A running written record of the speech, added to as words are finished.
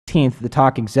16th, the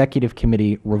TOC Executive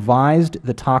Committee revised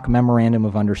the TOC Memorandum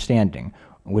of Understanding,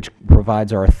 which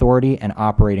provides our authority and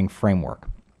operating framework.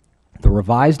 The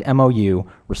revised MOU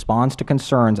responds to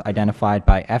concerns identified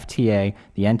by FTA,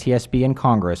 the NTSB, and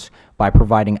Congress by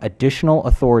providing additional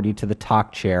authority to the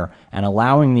TOC chair and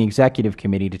allowing the Executive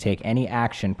Committee to take any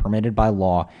action permitted by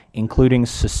law, including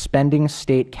suspending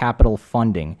state capital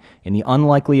funding in the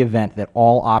unlikely event that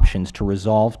all options to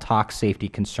resolve TOC safety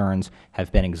concerns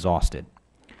have been exhausted.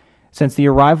 Since the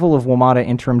arrival of WMATA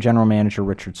Interim General Manager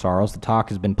Richard Sarles, the TOC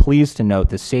has been pleased to note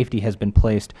that safety has been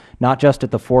placed not just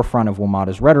at the forefront of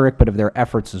WMATA's rhetoric, but of their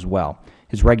efforts as well.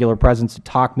 His regular presence at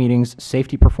TOC meetings,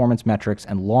 safety performance metrics,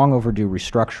 and long overdue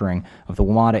restructuring of the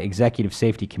WMATA Executive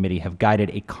Safety Committee have guided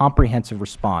a comprehensive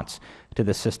response to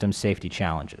the system's safety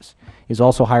challenges. He has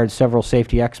also hired several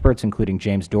safety experts, including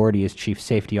James Doherty as Chief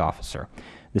Safety Officer.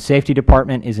 The Safety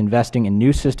Department is investing in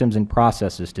new systems and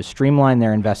processes to streamline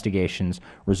their investigations,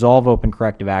 resolve open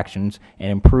corrective actions,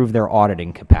 and improve their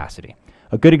auditing capacity.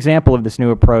 A good example of this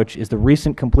new approach is the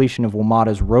recent completion of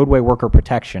WMATA's Roadway Worker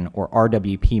Protection, or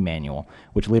RWP, manual,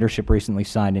 which leadership recently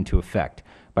signed into effect.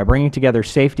 By bringing together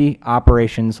safety,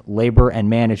 operations, labor, and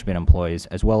management employees,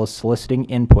 as well as soliciting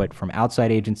input from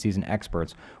outside agencies and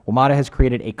experts, WMATA has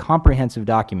created a comprehensive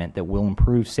document that will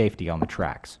improve safety on the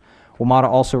tracks. WMATA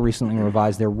also recently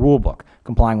revised their rulebook,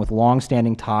 complying with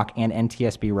long-standing TOC and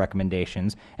NTSB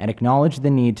recommendations, and acknowledged the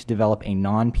need to develop a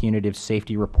non-punitive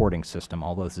safety reporting system,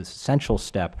 although this essential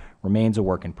step remains a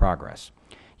work in progress.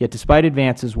 Yet despite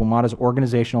advances, WMATA's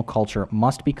organizational culture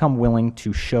must become willing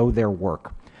to show their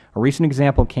work. A recent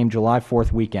example came July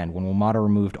 4th weekend when WMATA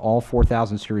removed all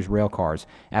 4000 series rail cars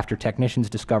after technicians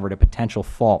discovered a potential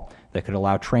fault that could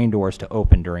allow train doors to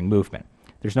open during movement.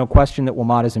 There's no question that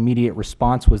WMATA's immediate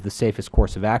response was the safest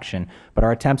course of action, but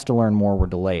our attempts to learn more were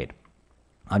delayed.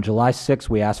 On July 6,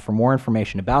 we asked for more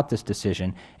information about this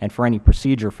decision and for any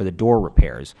procedure for the door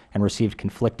repairs, and received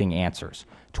conflicting answers.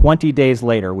 20 days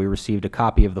later, we received a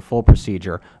copy of the full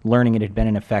procedure, learning it had been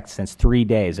in effect since 3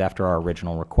 days after our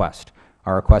original request.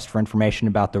 Our request for information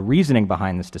about the reasoning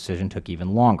behind this decision took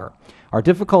even longer. Our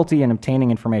difficulty in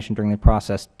obtaining information during the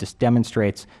process just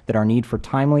demonstrates that our need for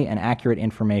timely and accurate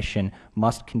information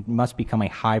must become a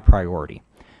high priority.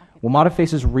 WMATA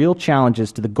faces real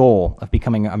challenges to the goal of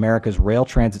becoming America's rail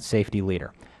transit safety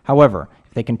leader. However,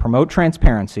 if they can promote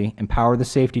transparency, empower the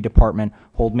safety department,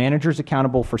 hold managers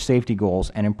accountable for safety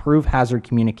goals, and improve hazard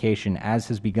communication as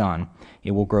has begun, it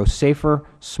will grow safer,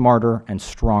 smarter, and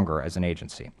stronger as an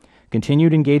agency.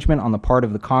 Continued engagement on the part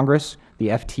of the Congress, the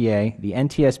FTA, the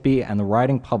NTSB, and the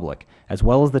riding public, as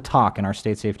well as the TOC in our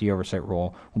state safety oversight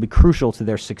role, will be crucial to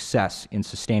their success in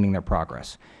sustaining their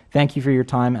progress. Thank you for your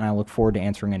time, and I look forward to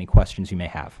answering any questions you may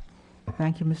have.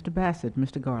 Thank you, Mr. Bassett.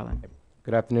 Mr. Garland.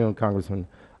 Good afternoon, Congressman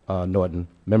Norton,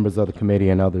 members of the committee,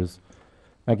 and others.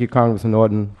 Thank you, Congressman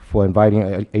Norton, for inviting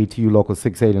ATU Local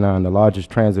 689, the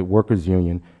largest transit workers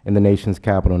union in the nation's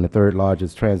capital and the third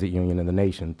largest transit union in the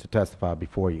nation, to testify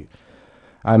before you.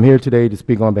 I am here today to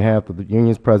speak on behalf of the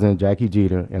union's president, Jackie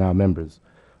Jeter, and our members.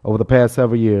 Over the past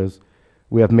several years,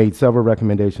 we have made several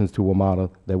recommendations to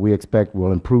WMATA that we expect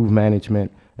will improve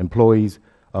management, employees'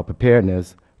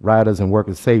 preparedness, riders and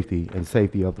workers' safety, and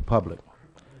safety of the public.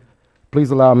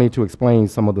 Please allow me to explain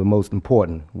some of the most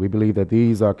important. We believe that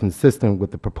these are consistent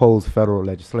with the proposed federal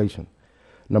legislation.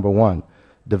 Number one,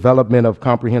 development of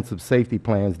comprehensive safety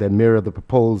plans that mirror the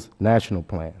proposed national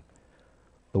plan.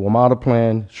 The WMATA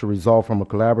plan should result from a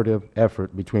collaborative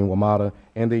effort between WMATA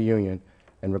and the union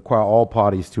and require all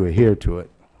parties to adhere to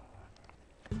it.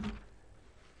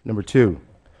 Number two,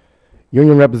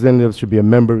 union representatives should be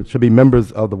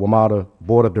members of the WMATA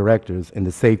Board of Directors and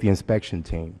the safety inspection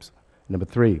teams. Number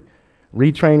three,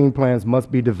 retraining plans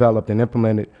must be developed and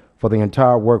implemented for the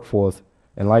entire workforce,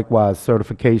 and likewise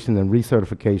certification and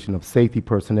recertification of safety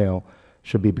personnel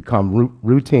should become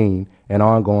routine and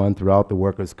ongoing throughout the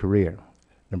worker's career.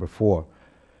 Number four,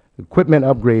 equipment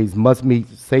upgrades must meet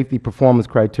safety performance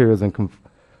criteria and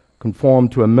conform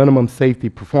to a minimum safety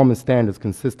performance standards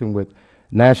consistent with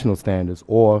national standards,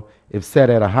 or if set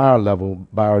at a higher level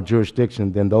by our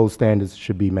jurisdiction, then those standards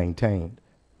should be maintained.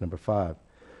 Number five,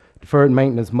 deferred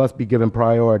maintenance must be given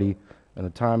priority and a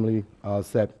timely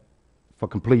set for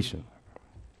completion.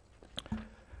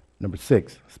 Number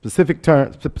six,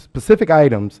 specific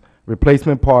items,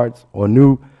 replacement parts, or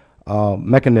new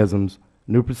mechanisms,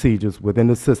 new procedures within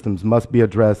the systems must be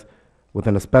addressed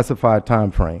within a specified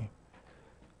time frame,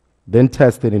 then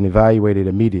tested and evaluated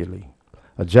immediately.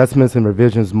 Adjustments and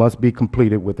revisions must be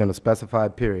completed within a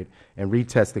specified period and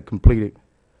retested completed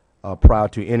prior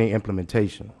to any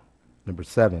implementation. Number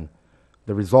seven,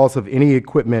 the results of any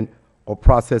equipment or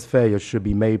process failure should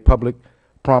be made public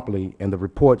promptly, and the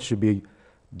report should be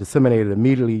disseminated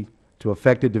immediately to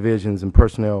affected divisions and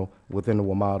personnel within the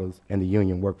WMATAs and the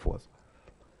union workforce.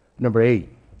 Number 8,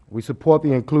 we support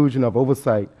the inclusion of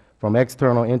oversight from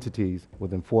external entities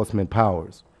with enforcement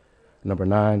powers. Number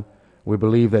 9, we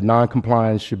believe that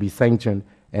noncompliance should be sanctioned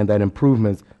and that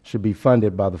improvements should be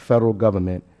funded by the federal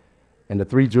government, and the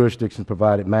 3 jurisdictions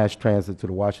provided mass transit to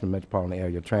the Washington Metropolitan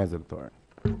Area Transit Authority.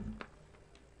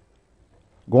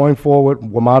 Going forward,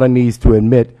 WMATA needs to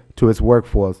admit to its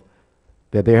workforce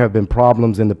that there have been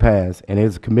problems in the past and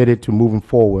is committed to moving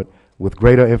forward with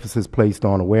greater emphasis placed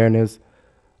on awareness,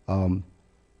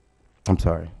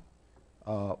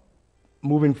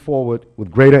 moving forward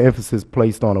with greater emphasis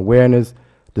placed on awareness,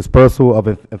 dispersal of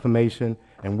information,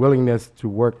 and willingness to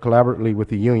work collaboratively with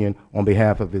the union on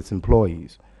behalf of its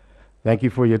employees. Thank you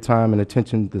for your time and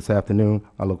attention this afternoon.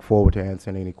 I look forward to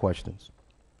answering any questions.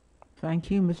 Thank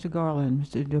you, Mr. Garland.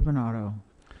 Mr. DiBernardo.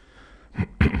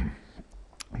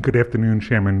 Good afternoon,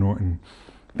 Chairman Norton.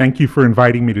 Thank you for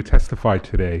inviting me to testify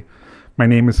today. My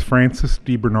name is Francis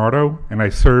DiBernardo, and I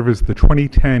serve as the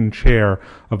 2010 chair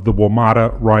of the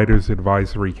WMATA Riders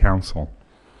Advisory Council.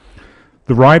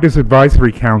 The Riders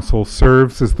Advisory Council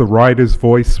serves as the riders'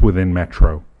 voice within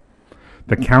Metro.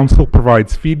 The council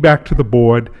provides feedback to the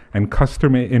board and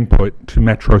customer input to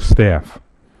Metro staff.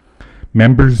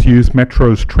 Members use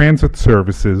Metro's transit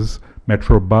services,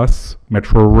 Metro Bus,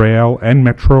 Metro Rail, and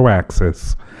Metro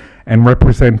Access, and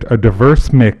represent a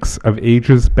diverse mix of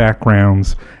ages,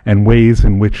 backgrounds, and ways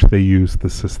in which they use the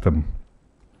system.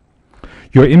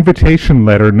 Your invitation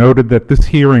letter noted that this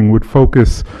hearing would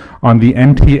focus on the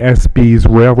NTSB's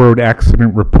Railroad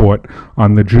Accident Report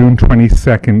on the June 22,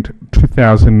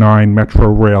 2009 Metro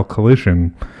Rail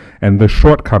collision and the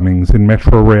shortcomings in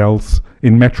Metro's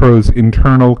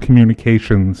internal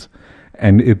communications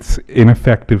and its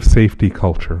ineffective safety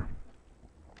culture.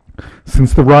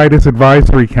 Since the Riders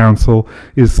Advisory Council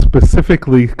is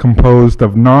specifically composed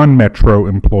of non-Metro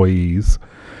employees,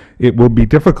 it will be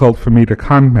difficult for me to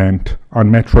comment on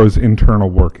Metro's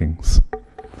internal workings.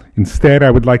 Instead,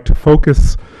 I would like to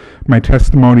focus my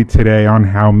testimony today on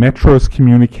how Metro's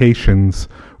communications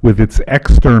with its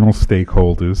external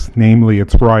stakeholders, namely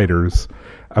its riders,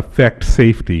 affect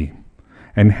safety,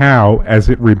 and how, as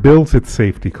it rebuilds its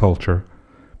safety culture,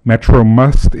 Metro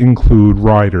must include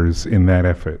riders in that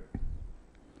effort.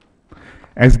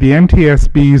 As the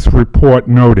NTSB's report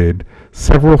noted,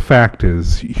 several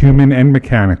factors, human and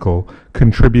mechanical,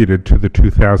 contributed to the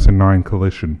 2009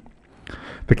 collision.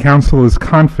 The Council is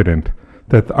confident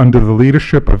that under the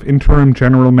leadership of Interim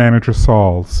General Manager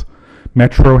Sauls,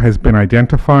 Metro has been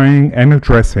identifying and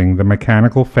addressing the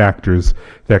mechanical factors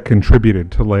that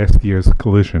contributed to last year's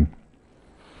collision.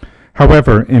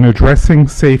 However, in addressing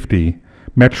safety,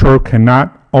 Metro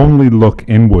cannot only look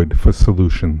inward for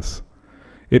solutions.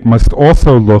 It must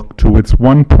also look to its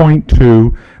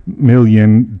 1.2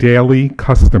 million daily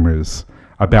customers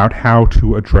about how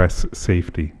to address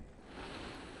safety.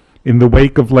 In the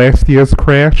wake of last year's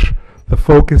crash, the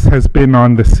focus has been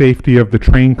on the safety of the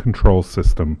train control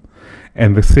system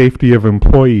and the safety of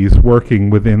employees working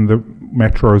within the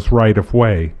Metro's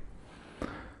right-of-way.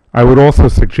 I would also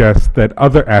suggest that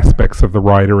other aspects of the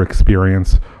rider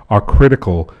experience are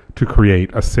critical to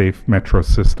create a safe Metro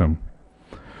system.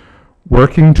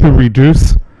 Working to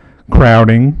reduce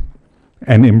crowding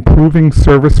and improving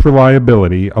service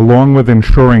reliability, along with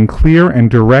ensuring clear and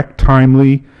direct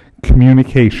timely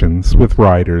communications with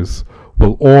riders,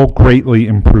 will all greatly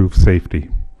improve safety.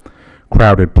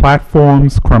 Crowded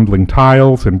platforms, crumbling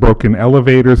tiles, and broken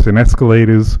elevators and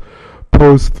escalators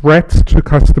pose threats to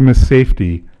customer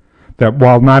safety that,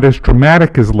 while not as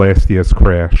dramatic as last year's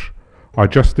crash, are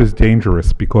just as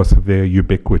dangerous because of their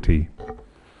ubiquity.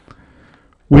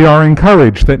 We are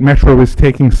encouraged that Metro is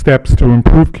taking steps to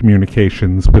improve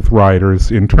communications with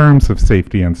riders in terms of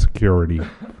safety and security.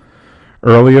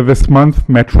 Earlier this month,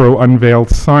 Metro unveiled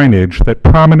signage that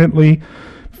prominently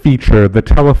feature the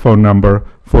telephone number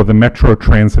for the Metro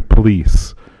Transit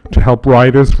Police to help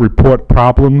riders report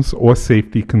problems or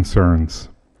safety concerns.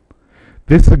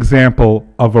 This example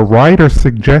of a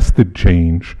rider-suggested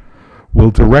change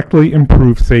will directly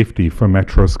improve safety for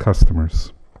Metro's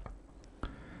customers.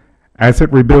 As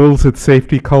it rebuilds its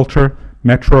safety culture,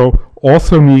 Metro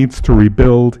also needs to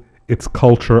rebuild its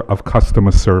culture of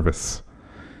customer service.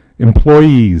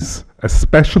 Employees,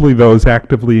 especially those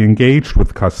actively engaged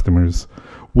with customers,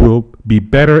 will be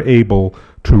better able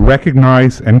to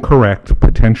recognize and correct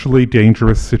potentially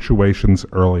dangerous situations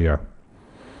earlier.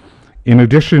 In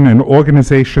addition, an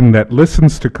organization that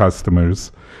listens to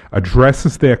customers,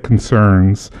 addresses their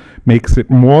concerns, makes it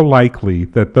more likely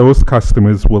that those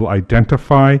customers will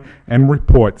identify and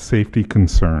report safety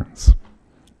concerns.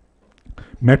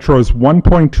 Metro's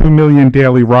 1.2 million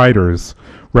daily riders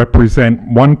represent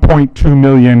 1.2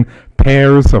 million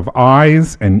pairs of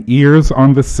eyes and ears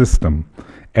on the system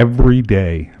every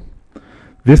day.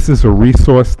 This is a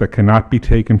resource that cannot be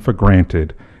taken for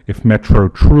granted if Metro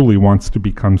truly wants to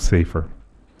become safer.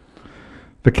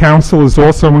 The Council is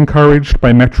also encouraged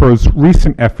by Metro's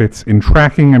recent efforts in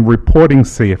tracking and reporting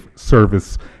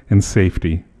service and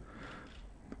safety.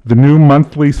 The new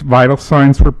monthly Vital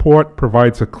Signs report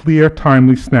provides a clear,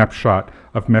 timely snapshot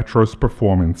of Metro's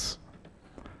performance.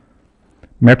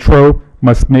 Metro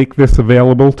must make this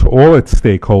available to all its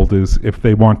stakeholders if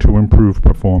they want to improve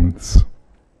performance.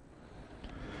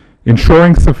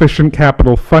 Ensuring sufficient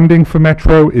capital funding for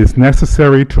Metro is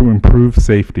necessary to improve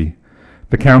safety.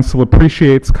 The Council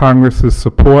appreciates Congress's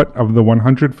support of the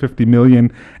 $150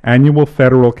 million annual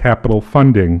federal capital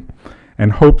funding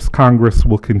and hopes Congress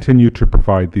will continue to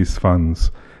provide these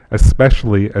funds,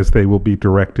 especially as they will be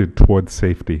directed towards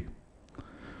safety.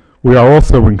 We are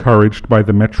also encouraged by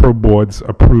the Metro Board's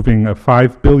approving a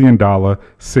 $5 billion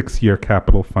 6-year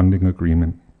capital funding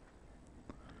agreement.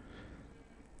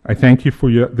 I thank you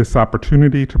for this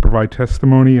opportunity to provide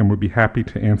testimony and would be happy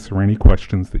to answer any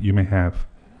questions that you may have.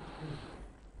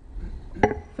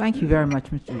 Thank you very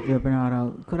much, Mr.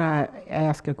 DiBernardo. Could I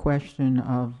ask a question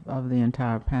of the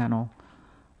entire panel?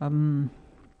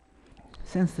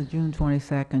 Since the June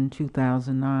 22nd,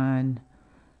 2009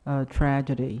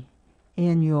 tragedy,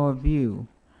 in your view,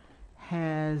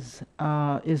 is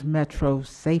Metro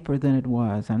safer than it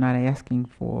was? I'm not asking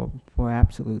for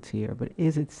absolutes here, but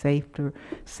is it safer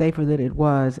than it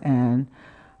was? And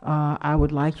I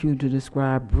would like you to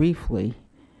describe briefly,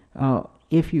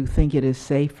 if you think it is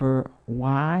safer,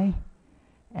 why?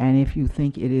 And if you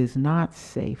think it is not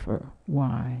safer,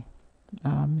 why?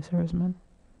 Ms. Hersman?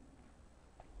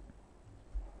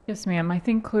 Yes, ma'am. I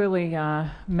think clearly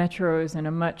Metro is in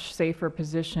a much safer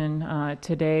position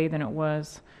today than it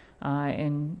was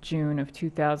in June of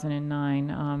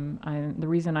 2009. The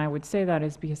reason I would say that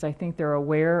is because I think they're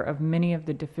aware of many of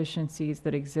the deficiencies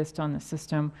that exist on the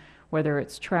system, whether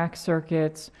it's track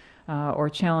circuits or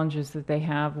challenges that they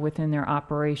have within their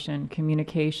operation,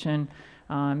 communication,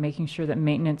 making sure that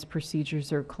maintenance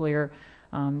procedures are clear.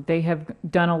 They have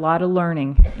done a lot of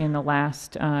learning in the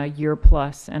last year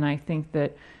plus, and I think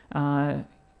that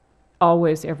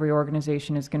always every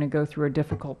organization is going to go through a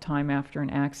difficult time after an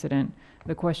accident.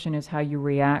 The question is how you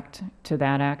react to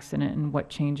that accident and what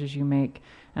changes you make.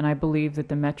 And I believe that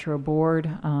the Metro Board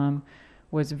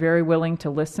was very willing to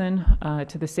listen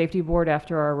to the Safety Board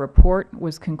after our report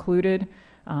was concluded,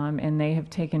 and they have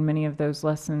taken many of those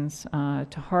lessons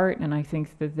to heart, and I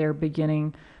think that they're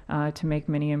beginning to make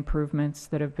many improvements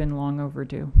that have been long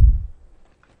overdue.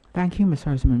 Thank you, Ms.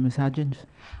 Hersman. Ms. Hudgens?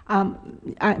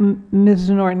 Ms.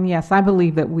 Norton, yes, I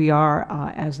believe that we are,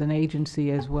 as an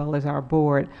agency as well as our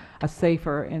board, a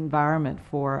safer environment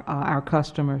for our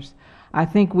customers. I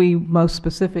think we most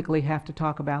specifically have to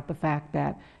talk about the fact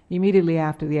that immediately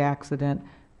after the accident,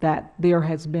 that there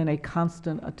has been a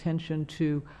constant attention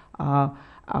to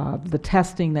the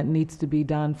testing that needs to be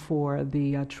done for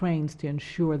the trains to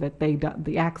ensure that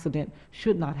the accident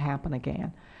should not happen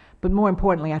again. But more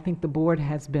importantly, I think the board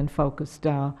has been focused.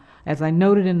 As I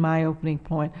noted in my opening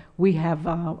point, we have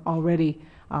already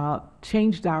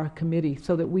changed our committee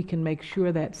so that we can make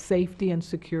sure that safety and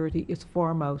security is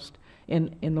foremost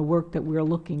in the work that we're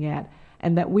looking at,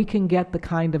 and that we can get the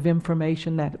kind of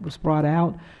information that was brought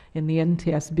out in the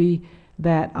NTSB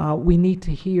that we need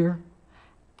to hear,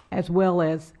 as well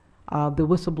as the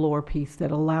whistleblower piece that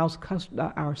allows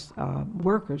our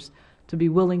workers to be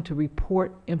willing to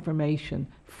report information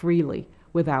freely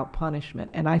without punishment.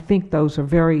 And I think those are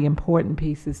very important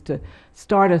pieces to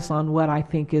start us on what I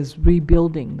think is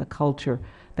rebuilding the culture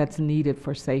that's needed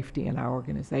for safety in our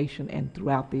organization and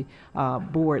throughout the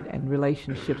board and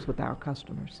relationships with our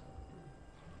customers.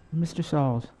 Mr.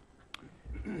 Sauls?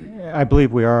 I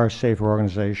believe we are a safer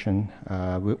organization,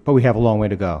 but we have a long way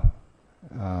to go.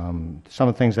 Some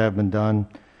of the things that have been done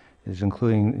is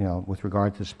including, with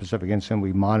regard to the specific incident,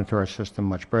 we monitor our system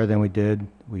much better than we did.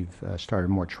 We've started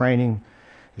more training.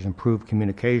 There's improved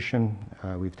communication.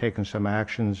 We've taken some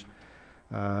actions,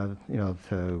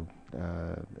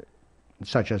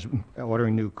 such as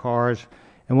ordering new cars.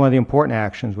 And one of the important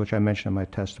actions, which I mentioned in my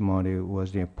testimony,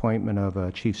 was the appointment of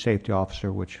a chief safety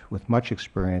officer, with much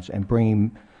experience, and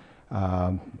bringing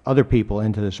other people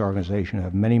into this organization who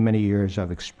have many, many years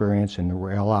of experience in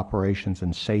rail operations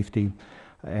and safety.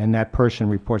 and that person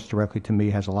reports directly to me,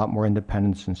 has a lot more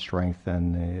independence and strength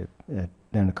than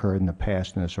occurred in the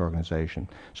past in this organization.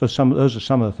 So those are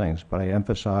some of the things, but I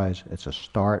emphasize it's a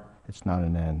start, it's not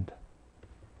an end.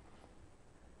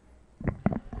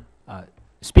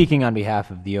 Speaking on behalf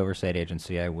of the Oversight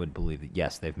Agency, I would believe that,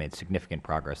 yes, they've made significant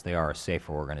progress. They are a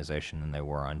safer organization than they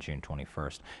were on June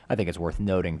 21st. I think it's worth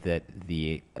noting that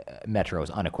the Metro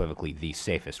is unequivocally the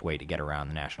safest way to get around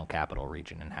the National Capital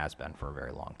Region and has been for a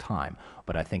very long time.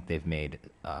 But I think they've made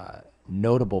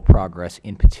notable progress,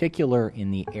 in particular in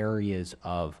the areas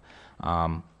of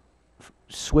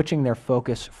switching their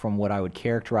focus from what I would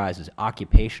characterize as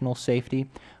occupational safety,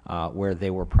 where they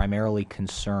were primarily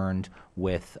concerned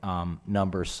with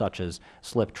numbers such as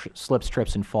slips,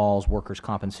 trips, and falls, workers'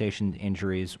 compensation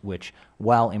injuries, which,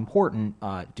 while important,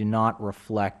 do not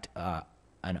reflect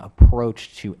an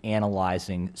approach to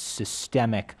analyzing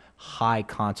systemic,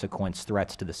 high-consequence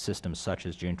threats to the system, such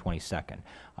as June 22nd.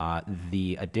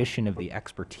 The addition of the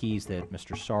expertise that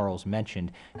Mr. Sarles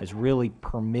mentioned has really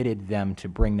permitted them to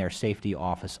bring their safety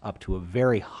office up to a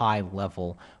very high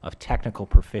level of technical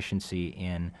proficiency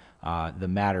in the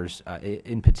matters,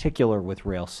 in particular with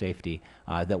rail safety,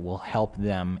 that will help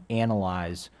them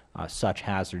analyze such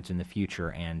hazards in the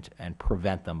future and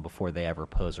prevent them before they ever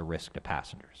pose a risk to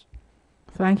passengers.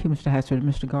 Thank you, Mr. Hassard.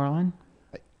 Mr. Garland?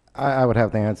 I would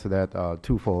have to answer that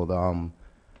twofold.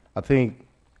 I think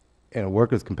in a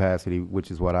worker's capacity,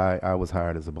 which is what I was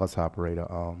hired as a bus operator,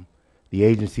 the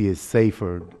agency is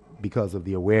safer because of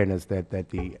the awareness that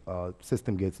the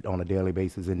system gets on a daily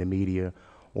basis in the media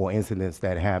or incidents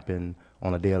that happen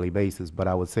on a daily basis. But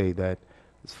I would say that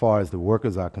as far as the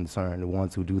workers are concerned, the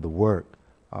ones who do the work,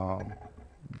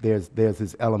 there's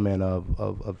this element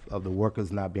of the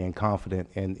workers not being confident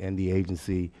in the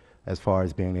agency as far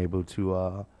as being able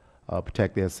to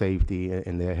protect their safety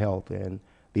and their health. And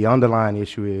the underlying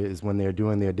issue is when they're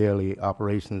doing their daily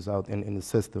operations out in the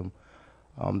system,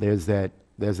 there's that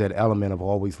element of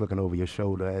always looking over your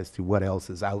shoulder as to what else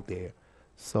is out there.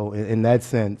 So in that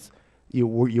sense,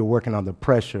 you're working under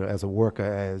pressure as a worker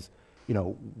as, you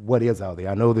know, what is out there.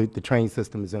 I know that the train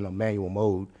system is in a manual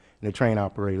mode, and the train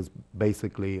operators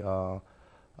basically run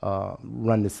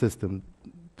the system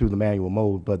through the manual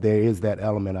mode, but there is that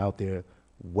element out there,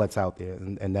 what's out there,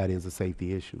 and that is a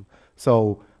safety issue.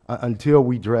 So until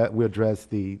we address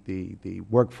the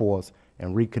workforce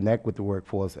and reconnect with the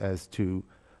workforce as to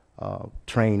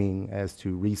training, as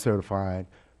to recertifying,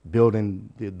 building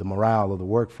the morale of the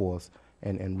workforce,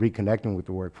 and reconnecting with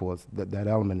the workforce, that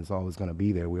element is always going to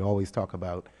be there. We always talk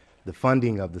about the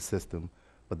funding of the system,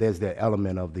 but there's that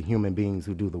element of the human beings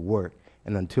who do the work,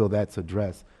 and until that's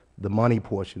addressed, the money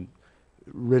portion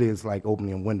really is like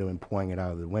opening a window and pouring it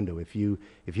out of the window. If you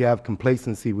have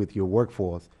complacency with your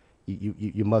workforce,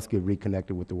 you must get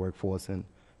reconnected with the workforce and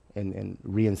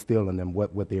reinstill in them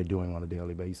what they're doing on a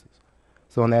daily basis.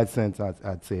 So in that sense,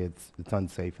 I'd say it's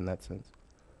unsafe in that sense.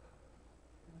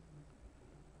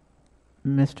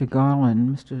 Mr.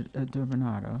 Garland, Mr.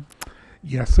 DiBernardo.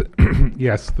 Yes,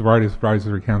 yes. The Riders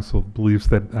Advisory Council believes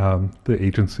that the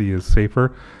agency is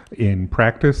safer in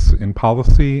practice, in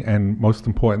policy, and most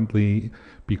importantly,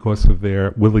 because of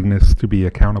their willingness to be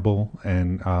accountable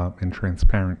and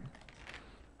transparent.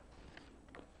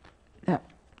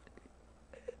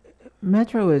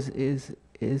 Metro is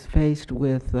faced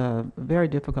with a very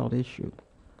difficult issue.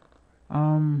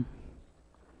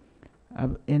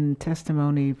 In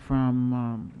testimony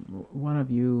from one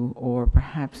of you, or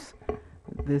perhaps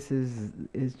this is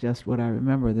just what I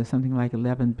remember, there's something like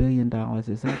 $11 billion.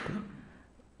 Is that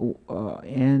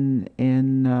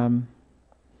in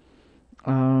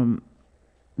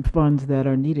funds that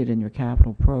are needed in your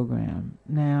capital program?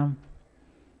 Now,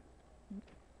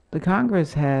 the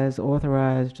Congress has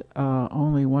authorized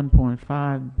only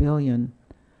 $1.5 billion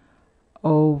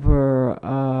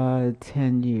over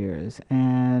 10 years,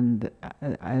 and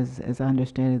as I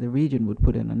understand it, the region would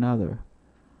put in another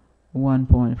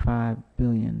 $1.5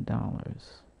 billion.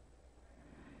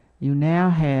 You now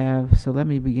have, so let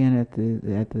me begin at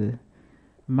the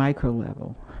micro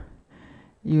level.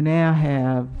 You now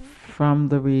have from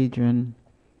the region,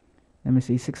 let me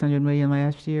see, 600 million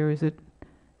last year, is it?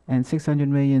 And 600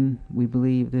 million, we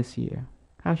believe, this year.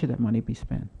 How should that money be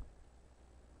spent?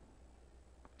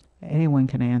 Anyone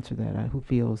can answer that, who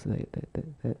feels that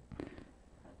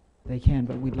they can,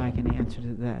 but we'd like an answer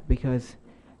to that, because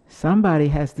somebody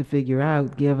has to figure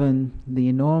out, given the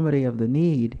enormity of the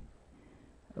need,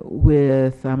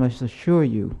 with, I must assure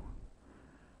you,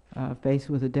 faced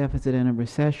with a deficit and a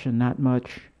recession, not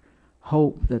much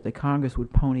hope that the Congress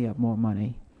would pony up more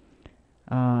money.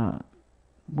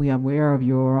 We are aware of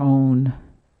your own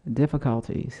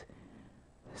difficulties.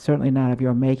 certainly not of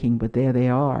your making, but there they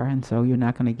are, and so you're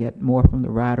not going to get more from the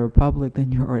rider public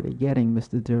than you're already getting.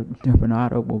 Mr.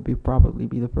 Bernardo will probably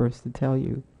be the first to tell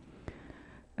you.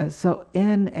 So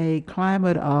in a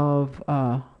climate of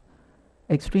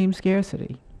extreme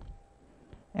scarcity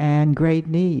and great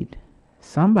need,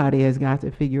 somebody has got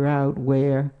to figure out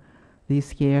where these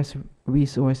scarce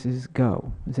resources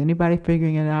go. Is anybody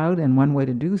figuring it out? And one way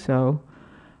to do so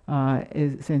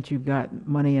is, since you've got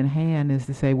money in hand, is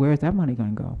to say, where is that money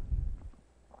going to go?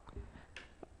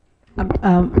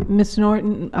 Ms.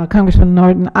 Norton, Congressman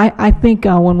Norton, I think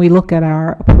when we look at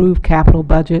our approved capital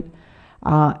budget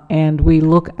and we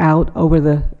look out over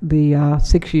the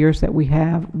 6 years that we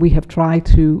have tried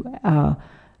to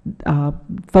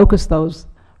focus those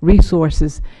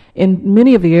resources in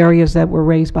many of the areas that were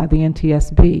raised by the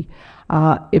NTSB.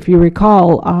 If you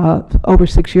recall, over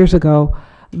 6 years ago,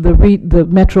 the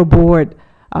Metro Board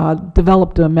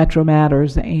developed Metro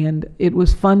Matters, and it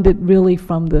was funded really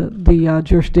from the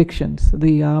jurisdictions,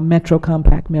 the Metro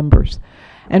Compact members.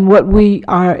 And what we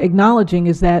are acknowledging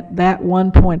is that that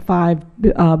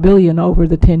 $1.5 billion over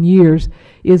the 10 years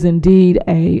is indeed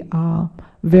a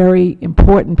very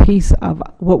important piece of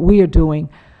what we are doing.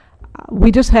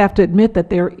 We just have to admit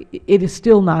that it is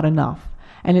still not enough.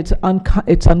 And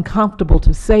it's uncomfortable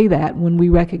to say that when we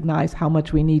recognize how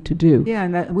much we need to do. Yeah,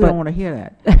 and we don't want to hear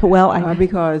that. Well,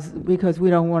 because we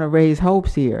don't want to raise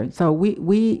hopes here. So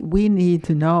we need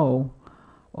to know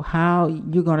how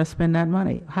you're going to spend that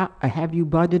money. How have you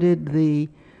budgeted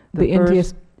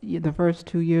the first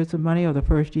 2 years of money or the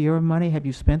first year of money? Have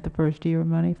you spent the first year of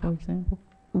money, for example?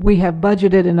 We have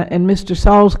budgeted, and Mr.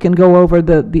 Sauls can go over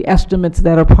the estimates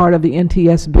that are part of the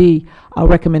NTSB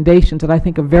recommendations that I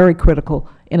think are very critical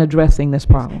in addressing this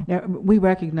problem. Now, we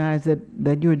recognize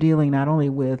that you're dealing not only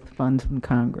with funds from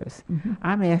Congress. Mm-hmm.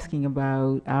 I'm asking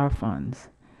about our funds.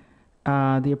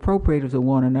 The appropriators will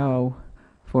want to know,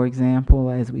 for example,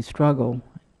 as we struggle,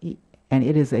 and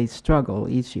it is a struggle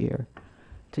each year,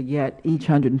 to get each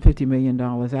 $150 million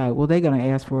out. Well, they're going to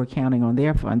ask for accounting on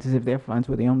their funds as if their funds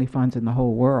were the only funds in the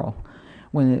whole world,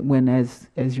 when as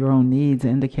your own needs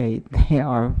indicate, they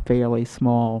are a fairly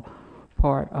small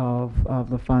part of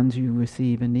the funds you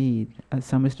receive and need.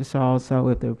 So, Mr. Saul, so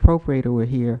if the appropriator were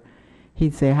here,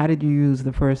 he'd say, how did you use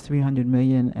the first $300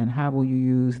 million, and how will you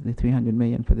use the $300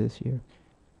 million for this year?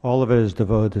 All of it is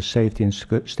devoted to safety and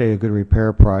state of good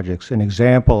repair projects. An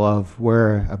example of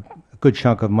where a good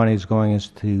chunk of money is going is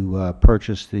to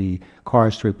purchase the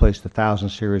cars to replace the 1000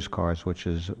 series cars, which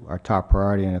is our top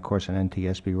priority, and of course an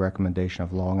NTSB recommendation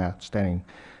of long outstanding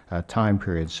time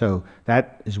period. So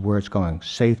that is where it's going,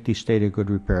 safety, state of good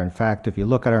repair. In fact, if you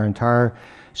look at our entire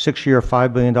 6-year,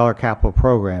 $5 billion capital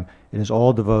program, it is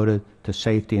all devoted to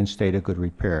safety and state of good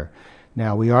repair.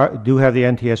 Now, we do have the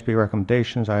NTSB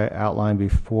recommendations I outlined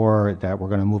before that we're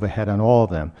going to move ahead on all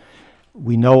of them.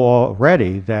 We know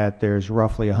already that there's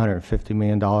roughly $150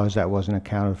 million that wasn't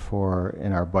accounted for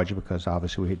in our budget because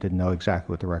obviously we didn't know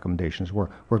exactly what the recommendations were.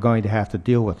 We're going to have to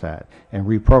deal with that and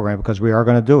reprogram because we are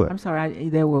going to do it. I'm sorry,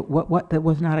 there were what that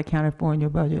was not accounted for in your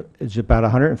budget? It's about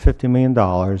 $150 million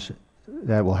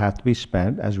that will have to be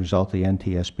spent as a result of the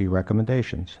NTSB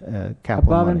recommendations,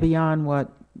 capital Above money. and beyond what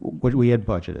we had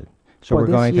budgeted. So for we're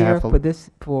going to have to,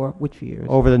 for which years?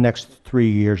 over the next 3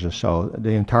 years or so.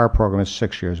 The entire program is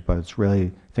 6 years, but it's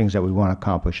really things that we want to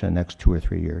accomplish in the next 2 or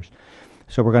 3 years.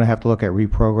 So we're going to have to look at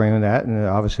reprogramming that, and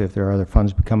obviously if there are other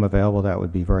funds become available, that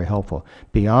would be very helpful.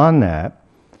 Beyond that,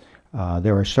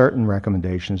 there are certain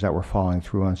recommendations that we're following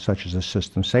through on, such as a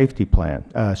system safety plan,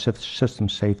 system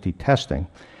safety testing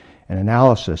and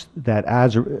analysis, that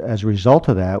as a result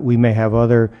of that, we may have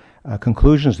other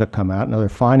conclusions that come out and other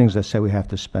findings that say we have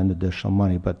to spend additional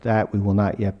money, but that we will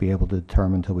not yet be able to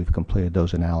determine until we've completed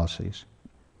those analyses.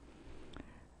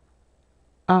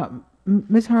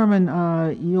 Ms. Herman,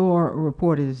 your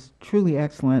report is truly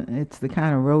excellent. It's the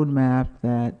kind of roadmap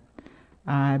that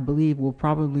I believe will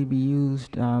probably be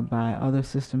used by other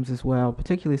systems as well,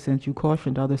 particularly since you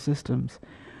cautioned other systems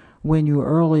when you were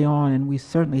early on, and we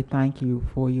certainly thank you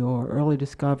for your early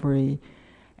discovery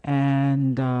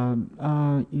and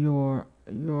your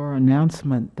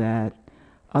announcement that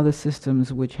other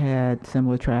systems which had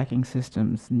similar tracking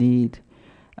systems need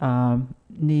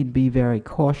be very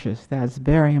cautious. That's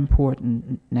very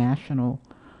important national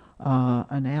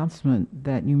announcement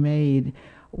that you made.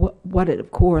 What it of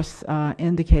course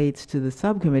indicates to the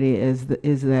subcommittee is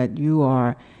that you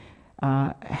are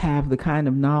have the kind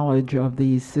of knowledge of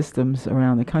these systems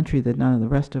around the country that none of the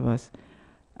rest of us,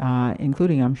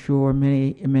 including, I'm sure,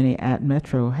 many at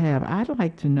Metro have. I'd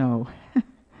like to know,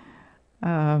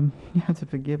 you have to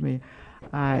forgive me,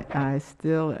 I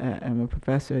still am a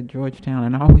professor at Georgetown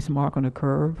and always mark on a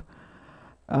curve.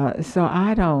 So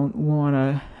I don't want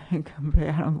to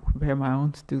compare. I don't compare my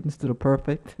own students to the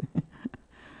perfect.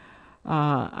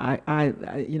 I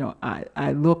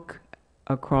look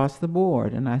across the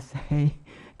board and I say,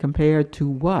 compared to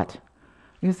what?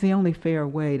 It's the only fair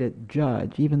way to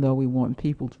judge, even though we want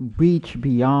people to reach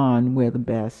beyond where the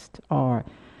best are.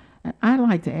 And I'd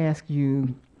like to ask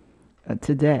you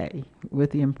today,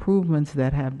 with the improvements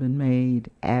that have been made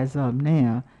as of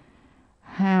now,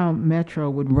 how Metro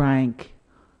would rank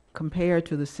compared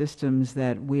to the systems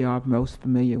that we are most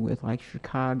familiar with, like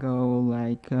Chicago,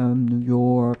 like New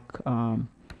York,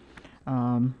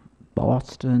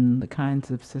 Boston, the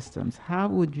kinds of systems. How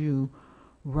would you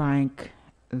rank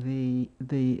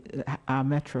our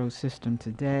Metro system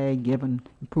today, given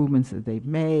improvements that they've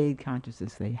made,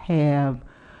 consciousness they have,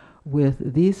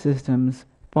 with these systems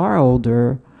far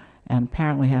older and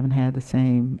apparently haven't had the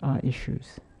same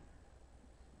issues?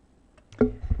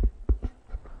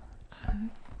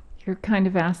 You're kind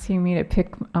of asking me to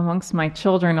pick amongst my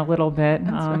children a little bit.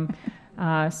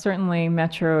 Certainly,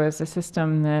 Metro is a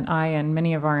system that I and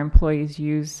many of our employees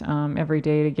use every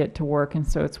day to get to work, and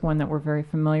so it's one that we're very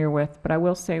familiar with. But I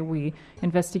will say we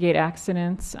investigate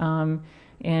accidents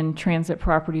in transit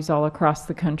properties all across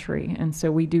the country, and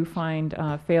so we do find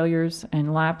failures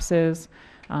and lapses.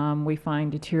 We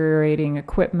find deteriorating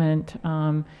equipment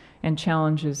and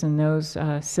challenges in those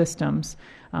systems.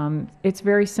 It's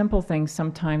very simple things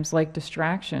sometimes, like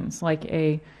distractions, like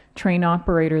a train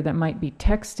operator that might be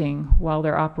texting while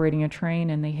they're operating a train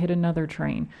and they hit another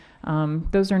train.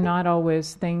 Those are not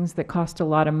always things that cost a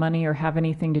lot of money or have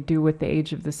anything to do with the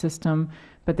age of the system,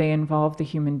 but they involve the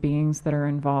human beings that are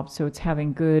involved. So it's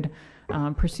having good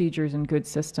procedures and good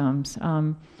systems.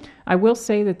 I will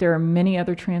say that there are many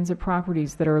other transit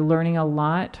properties that are learning a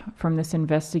lot from this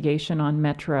investigation on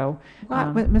Metro.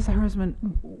 Well, but Ms. Hersman,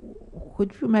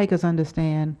 would you make us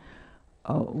understand,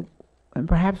 and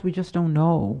perhaps we just don't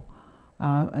know,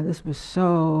 and this was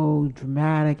so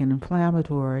dramatic and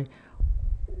inflammatory,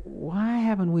 why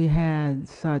haven't we had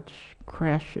such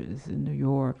crashes in New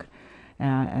York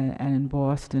and in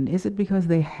Boston? Is it because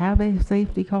they have a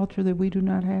safety culture that we do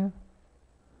not have?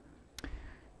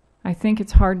 I think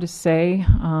it's hard to say,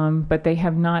 but they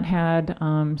have not had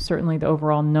certainly the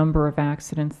overall number of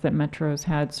accidents that Metro's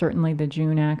had. Certainly the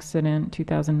June accident,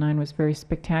 2009, was very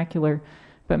spectacular,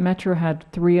 but Metro had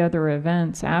 3 other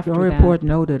events after that. Your report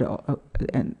noted,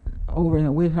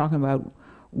 we're talking about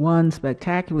one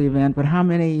spectacular event, but how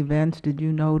many events did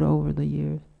you note over the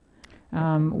years?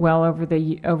 Well, over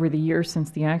the years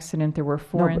since the accident, there were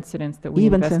 4 incidents that we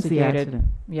even investigated. Since the accident.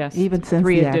 Yes, even since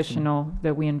 3 the additional accident.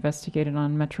 that we investigated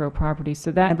on Metro property.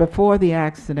 So that. And before the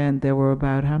accident, there were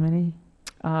about how many?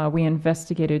 We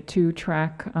investigated 2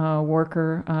 track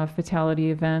worker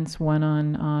fatality events, one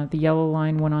on the yellow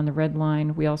line, one on the red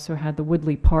line. We also had the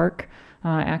Woodley Park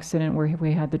accident where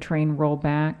we had the train roll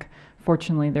back.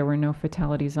 Fortunately, there were no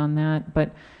fatalities on that,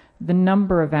 but the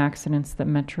number of accidents that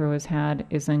Metro has had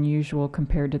is unusual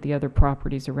compared to the other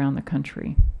properties around the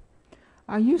country.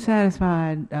 Are you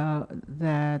satisfied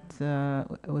that,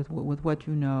 with what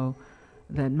you know,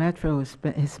 that Metro is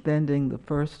spending the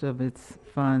first of its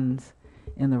funds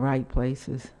in the right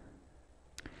places?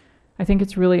 I think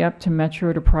it's really up to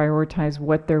Metro to prioritize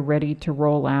what they're ready to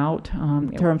roll out.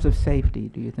 In terms of safety,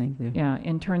 do you think? Yeah,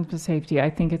 in terms of safety, I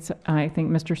think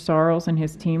Mr. Sarles and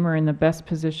his team are in the best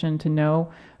position to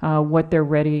know what they're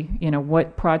ready,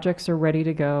 what projects are ready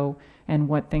to go and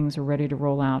what things are ready to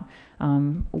roll out.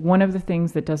 One of the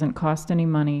things that doesn't cost any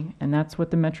money, and that's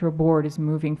what the Metro Board is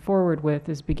moving forward with,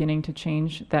 is beginning to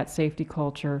change that safety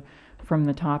culture from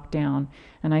the top down.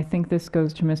 And I think this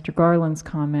goes to Mr. Garland's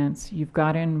comments. You've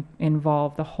got to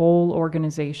involve the whole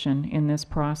organization in this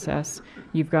process.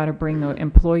 You've got to bring the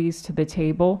employees to the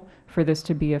table for this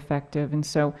to be effective. And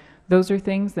so those are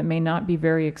things that may not be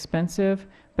very expensive,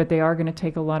 but they are going to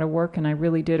take a lot of work. And I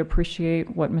really did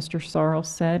appreciate what Mr. Sarles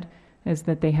said, is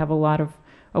that they have a lot of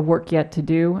work yet to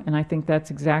do. And I think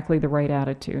that's exactly the right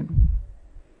attitude.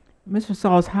 Mr.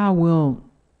 Sarles, how will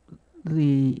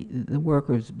the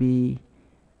workers be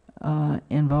more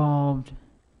involved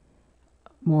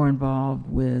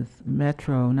with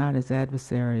Metro, not as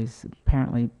adversaries?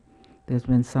 Apparently, there's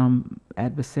been some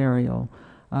adversarial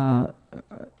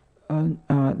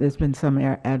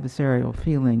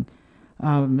feeling.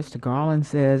 Mr. Garland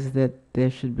says that there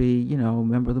should be, a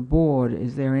member of the board.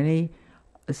 Is there any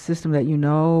system that you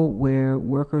know where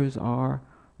workers are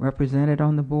represented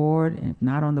on the board? And if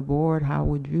not on the board, how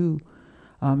would you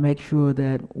make sure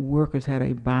that workers had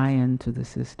a buy-in to the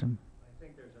system?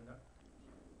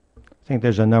 I think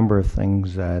there's a number of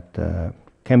things that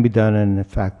can be done, and in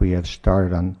fact, we have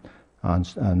started on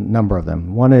a number of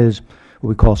them. One is what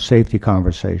we call safety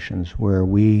conversations, where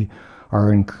we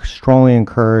are strongly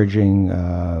encouraging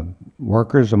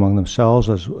workers among themselves,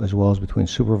 as well as between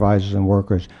supervisors and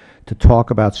workers, to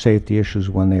talk about safety issues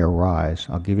when they arise.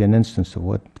 I'll give you an instance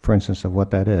of for instance, of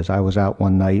what that is. I was out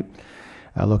one night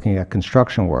looking at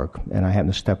construction work, and I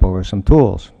happened to step over some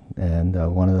tools. And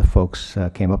one of the folks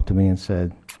came up to me and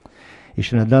said, "You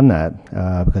shouldn't have done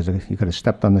that because you could have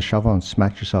stepped on the shovel and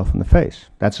smacked yourself in the face."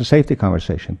 That's a safety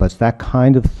conversation, but it's that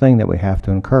kind of thing that we have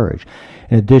to encourage.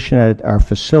 In addition, at our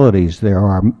facilities, there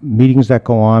are meetings that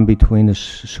go on between the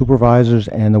supervisors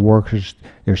and the workers.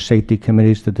 There are safety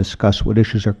committees to discuss what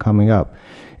issues are coming up.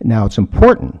 Now, it's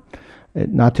important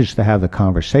not just to have the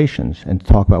conversations and to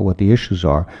talk about what the issues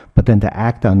are, but then to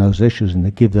act on those issues and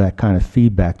to give that kind of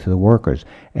feedback to the workers.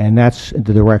 And that's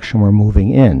the direction we're moving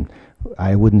in.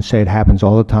 I wouldn't say it happens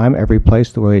all the time, every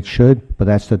place the way it should, but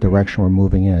that's the direction we're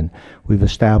moving in. We've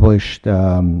established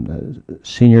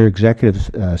senior executives,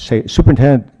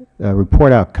 superintendent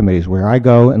report out committees where I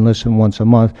go and listen once a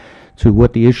month to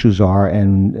what the issues are,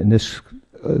 and this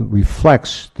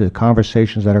reflects the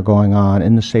conversations that are going on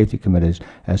in the safety committees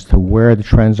as to where the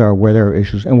trends are, where there are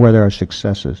issues, and where there are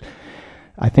successes.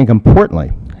 I think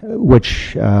importantly,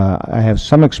 which I have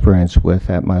some experience with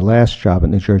at my last job at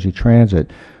New Jersey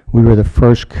Transit, we were the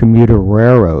first commuter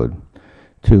railroad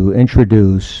to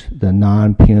introduce the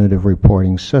non-punitive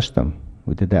reporting system.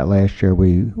 We did that last year.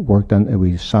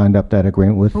 We signed up that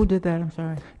agreement with Who did that? I'm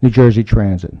sorry. New Jersey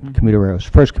Transit, commuter railroad.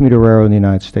 First commuter railroad in the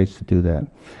United States to do that.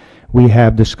 We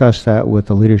have discussed that with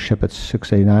the leadership at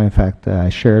 689. In fact, I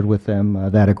shared with them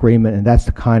that agreement, and that's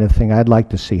the kind of thing I'd like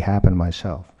to see happen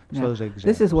myself. Now, So those are this is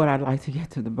examples. what I'd like to get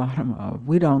to the bottom of.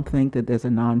 We don't think that there's a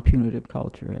non-punitive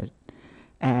culture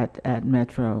at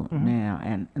Metro now,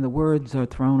 and the words are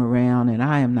thrown around, and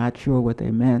I am not sure what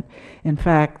they meant. In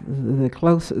fact, the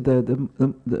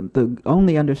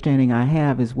only understanding I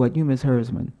have is what you, Ms.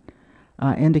 Hersman,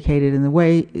 indicated, and the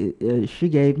way she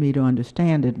gave me to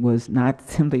understand it was not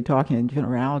simply talking in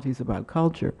generalities about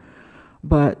culture,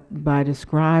 but by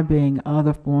describing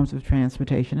other forms of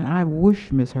transportation. And I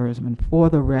wish, Ms. Hersman,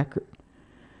 for the record,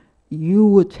 you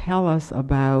would tell us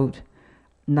about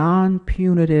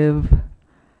non-punitive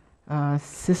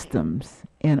systems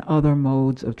in other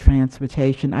modes of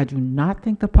transportation. I do not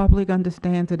think the public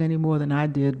understands it any more than I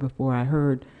did before I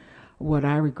heard what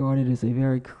I regarded as a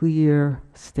very clear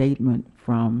statement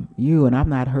from you, and I've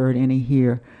not heard any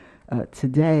here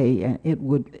today. And it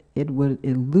would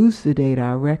elucidate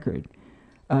our record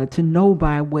to know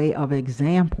by way of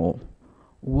example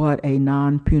what a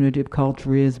non-punitive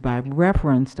culture is by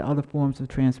reference to other forms of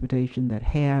transportation that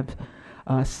have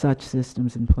such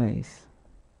systems in place.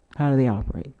 How do they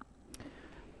operate?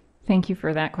 Thank you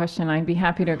for that question. I'd be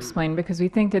happy to explain because we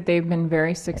think that they've been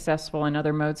very successful in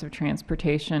other modes of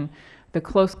transportation. The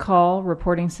close call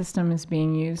reporting system is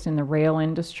being used in the rail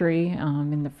industry,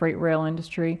 in the freight rail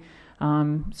industry.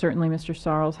 Certainly Mr.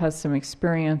 Sarles has some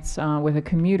experience with a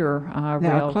commuter rail.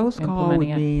 Now, a close call would implementing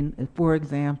it. mean, for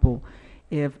example,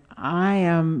 if I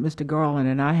am Mr. Garland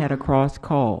and I had a close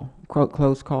call,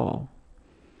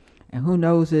 and who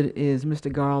knows it is Mr.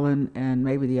 Garland and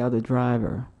maybe the other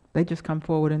driver, they just come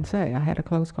forward and say, I had a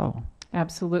close call.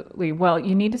 Absolutely. Well,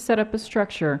 you need to set up a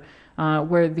structure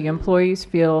where the employees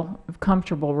feel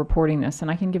comfortable reporting this.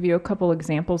 And I can give you a couple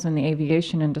examples in the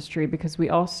aviation industry because we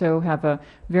also have a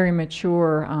very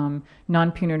mature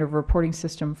non-punitive reporting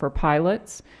system for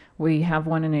pilots. We have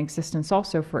one in existence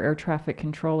also for air traffic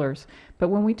controllers. But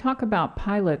when we talk about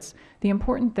pilots, the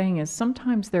important thing is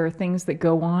sometimes there are things that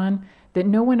go on that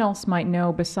no one else might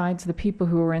know besides the people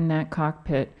who are in that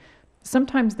cockpit.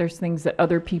 Sometimes there's things that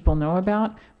other people know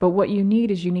about, but what you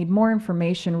need more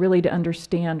information really to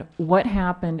understand what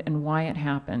happened and why it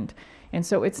happened. And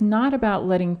so it's not about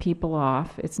letting people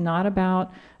off. It's not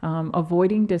about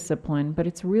avoiding discipline, but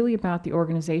it's really about the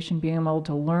organization being able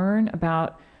to learn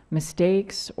about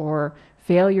mistakes or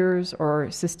failures or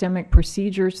systemic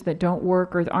procedures that don't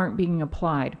work or aren't being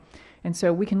applied. And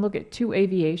so we can look at 2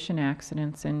 aviation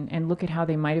accidents and look at how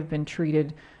they might have been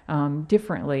treated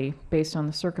differently based on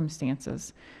the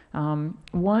circumstances.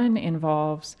 One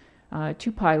involves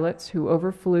 2 pilots who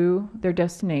overflew their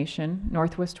destination,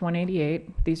 Northwest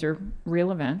 188. These are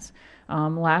real events.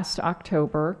 Last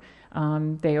October,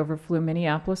 they overflew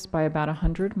Minneapolis by about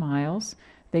 100 miles.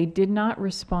 They did not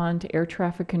respond to air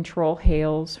traffic control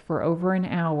hails for over an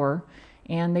hour,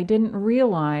 and they didn't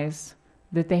realize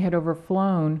that they had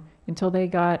overflown until they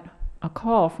got a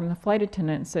call from the flight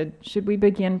attendant and said, should we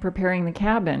begin preparing the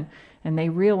cabin? And they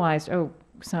realized, oh,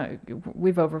 so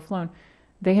we've overflown.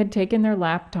 They had taken their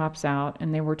laptops out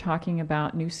and they were talking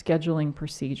about new scheduling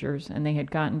procedures, and they had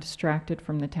gotten distracted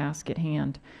from the task at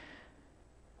hand.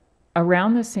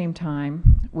 Around the same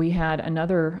time, we had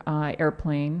another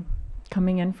airplane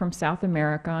coming in from South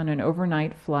America on an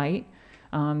overnight flight.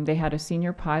 They had a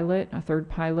senior pilot, a third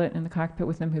pilot in the cockpit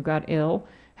with them who got ill,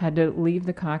 had to leave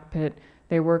the cockpit.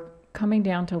 They were coming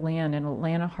down to land in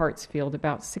Atlanta Hartsfield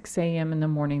about 6 a.m. in the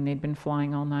morning. They'd been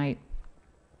flying all night.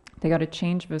 They got a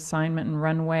change of assignment and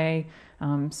runway,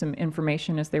 some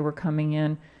information as they were coming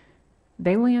in.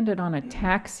 They landed on a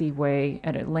taxiway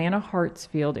at Atlanta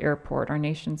Hartsfield Airport, our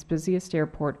nation's busiest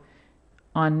airport,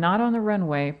 not on the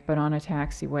runway, but on a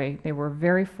taxiway. They were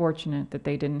very fortunate that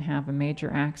they didn't have a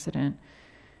major accident.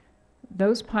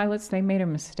 Those pilots, they made a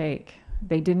mistake.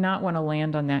 They did not want to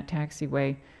land on that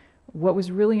taxiway. What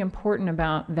was really important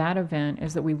about that event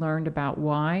is that we learned about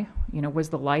why. Was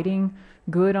the lighting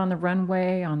good on the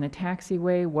runway, on the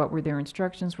taxiway? What were their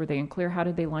instructions? Were they unclear? How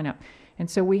did they line up? And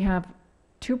so we have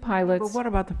two pilots. But what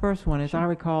about the first one? As I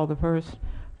recall, the first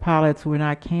pilots were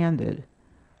not candid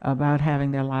about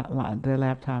having their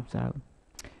laptops out.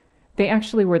 They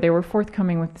actually were. They were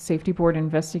forthcoming with the safety board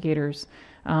investigators,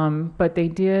 but they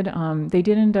did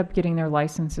end up getting their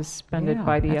licenses suspended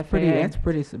by the FAA. That's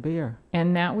pretty severe.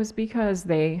 And that was because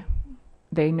they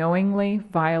knowingly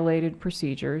violated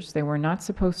procedures. They were not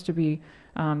supposed to be.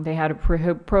 They had a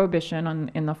prohibition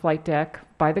in the flight deck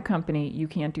by the company. You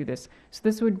can't do this. So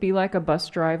this would be like a bus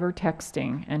driver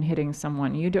texting and hitting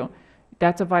someone.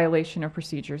 That's a violation of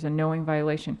procedures, a knowing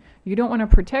violation. You don't want to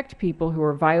protect people who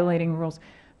are violating rules.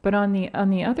 But on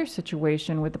the other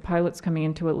situation with the pilots coming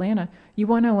into Atlanta, you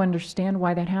want to understand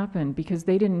why that happened, because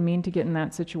they didn't mean to get in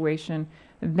that situation.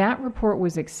 That report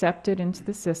was accepted into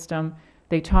the system.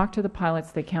 They talked to the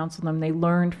pilots, they counseled them, they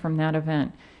learned from that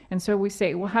event. And so we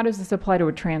say, well, how does this apply to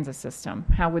a transit system?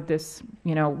 How would this,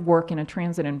 work in a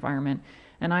transit environment?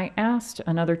 And I asked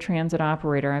another transit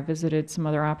operator, I visited some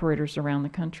other operators around the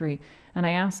country, and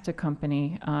I asked a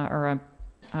company or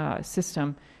a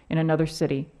system in another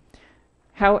city,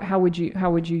 how would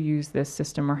you use this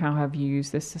system, or how have you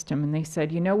used this system? And they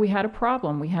said, we had a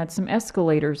problem. We had some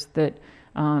escalators that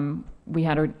we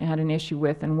had an issue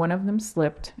with, and one of them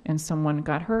slipped and someone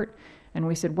got hurt. And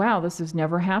we said, wow, this has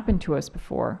never happened to us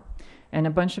before. And a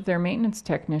bunch of their maintenance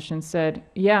technicians said,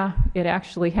 yeah, it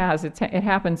actually has. It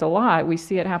happens a lot. We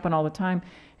see it happen all the time.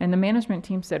 And the management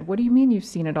team said, what do you mean you've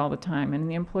seen it all the time? And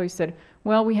the employee said,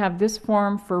 well, we have this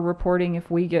form for reporting if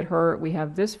we get hurt. We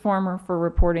have this form for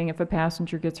reporting if a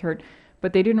passenger gets hurt.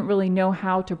 But they didn't really know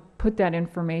how to put that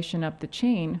information up the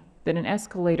chain, that an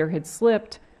escalator had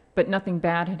slipped, but nothing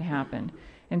bad had happened.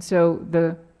 And so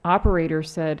the operator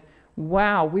said,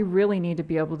 wow, we really need to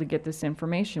be able to get this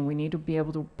information. We need to be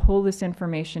able to pull this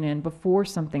information in before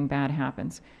something bad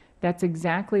happens. That's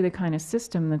exactly the kind of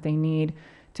system that they need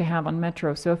to have on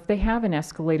Metro. So if they have an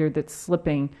escalator that's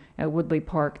slipping at Woodley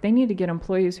Park, they need to get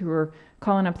employees who are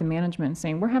calling up the management and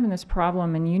saying, we're having this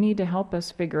problem and you need to help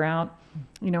us figure out,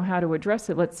 how to address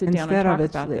it. Let's sit down and talk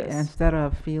about this. Instead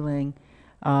of feeling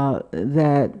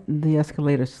that the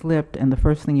escalator slipped and the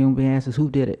first thing you'll be asked is who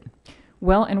did it?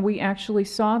 Well, and we actually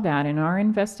saw that in our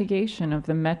investigation of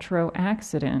the Metro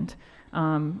accident.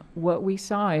 What we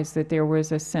saw is that there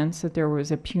was a sense that there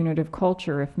was a punitive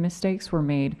culture if mistakes were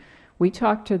made. We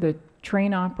talked to the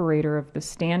train operator of the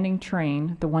standing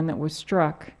train, the one that was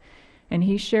struck, and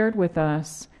he shared with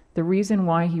us the reason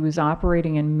why he was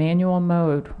operating in manual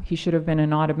mode. He should have been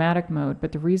in automatic mode,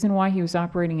 but the reason why he was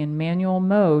operating in manual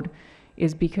mode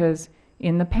is because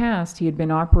in the past he had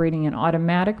been operating in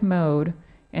automatic mode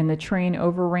and the train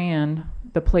overran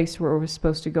the place where it was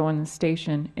supposed to go in the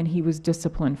station, and he was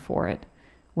disciplined for it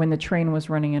when the train was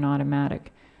running in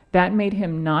automatic. That made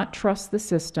him not trust the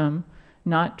system,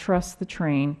 not trust the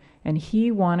train, and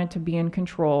he wanted to be in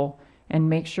control and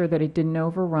make sure that it didn't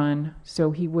overrun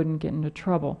so he wouldn't get into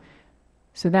trouble.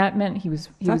 So that meant he was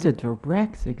a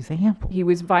direct example. He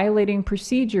was violating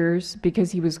procedures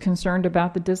because he was concerned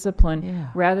about the discipline,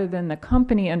 rather than the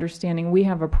company understanding we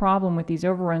have a problem with these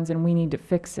overruns and we need to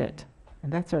fix it.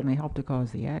 And that certainly helped to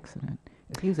cause the accident.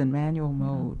 If he was in manual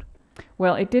mode.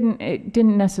 Well, it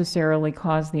didn't necessarily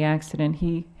cause the accident.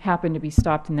 He happened to be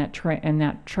stopped in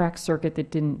that track circuit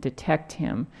that didn't detect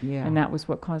him, and that was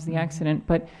what caused the accident.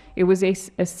 But it was a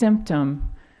symptom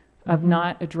of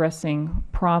not addressing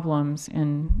problems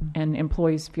and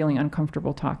employees feeling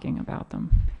uncomfortable talking about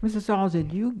them. Mr. Sauls,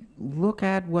 did you look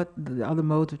at what the other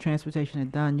modes of transportation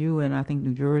had done? You and I think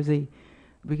New Jersey,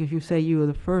 because you say you were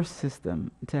the first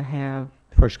system to have...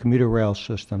 First commuter rail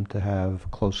system to have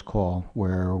close call,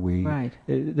 where we... Right.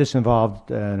 This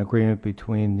involved an agreement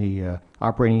between the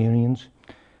operating unions,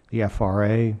 the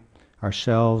FRA,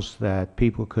 ourselves that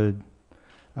people could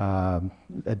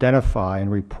identify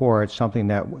and report something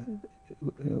that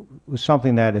was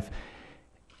something that if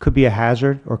could be a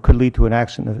hazard or could lead to an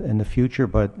accident in the future,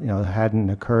 but hadn't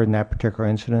occurred in that particular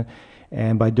incident.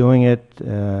 And by doing it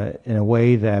in a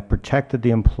way that protected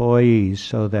the employees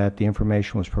so that the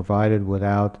information was provided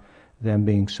without them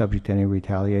being subject to any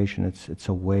retaliation, it's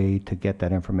a way to get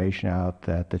that information out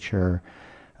that the chair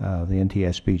of the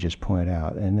NTSB just pointed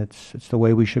out. And it's the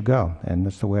way we should go, and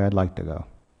that's the way I'd like to go.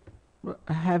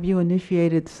 Have you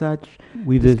initiated such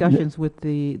We've discussions with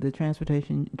the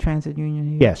transit union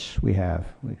here? Yes, we have.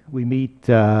 We meet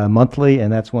monthly,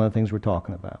 and that's one of the things we're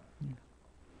talking about.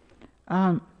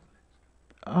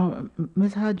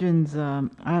 Ms. Hudgens,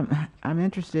 I'm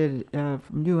interested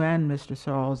from you and Mr.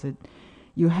 Sauls that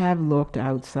you have looked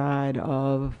outside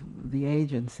of the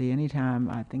agency. Anytime,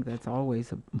 I think that's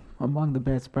always among the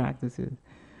best practices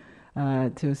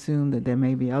to assume that there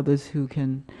may be others who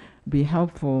can be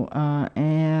helpful. I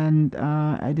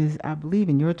believe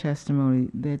in your testimony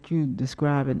that you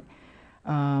describe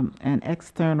an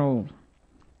external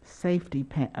safety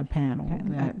panel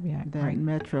that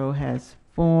Metro has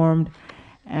formed.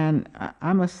 And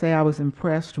I must say I was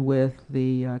impressed with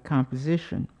the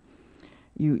composition.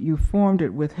 You formed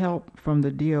it with help from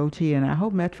the DOT, and I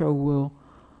hope Metro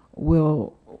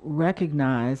will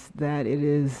recognize that it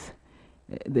is,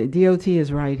 the DOT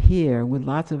is right here with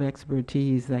lots of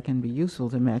expertise that can be useful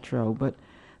to Metro, but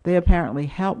they apparently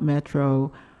helped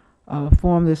Metro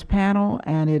form this panel,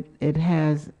 and it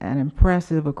has an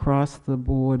impressive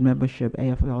across-the-board membership: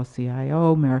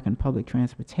 AFL-CIO, American Public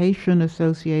Transportation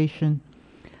Association,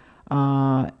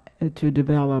 to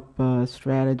develop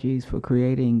strategies for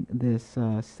creating this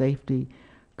safety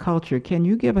culture. Can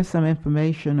you give us some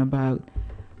information about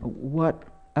what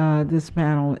this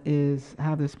panel is,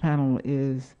 how this panel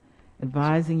is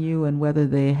advising you, and whether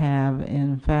they have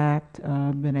in fact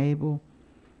been able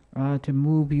to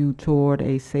move you toward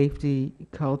a safety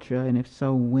culture, and if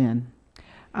so, when?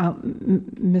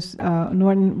 Ms.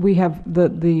 Norton, we have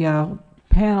the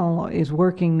panel is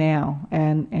working now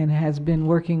and has been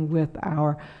working with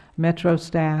our Metro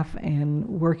staff and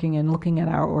working and looking at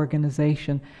our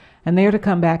organization, and they're to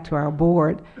come back to our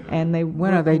board. And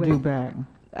when are they due back?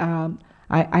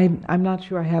 I'm not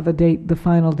sure I have a date, the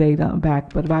final date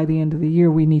back, but by the end of the year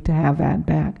we need to have that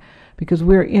back, because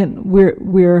there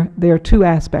are two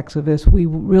aspects of this.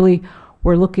 We're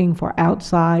looking for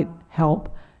outside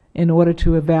help in order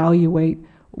to evaluate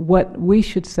what we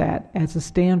should set as a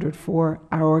standard for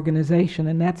our organization,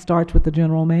 and that starts with the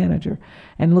general manager.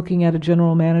 And looking at a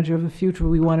general manager of the future,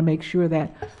 we want to make sure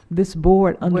that this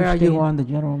board understands. Where are you on the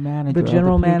general manager? The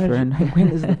general manager, and when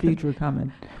is the future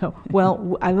coming?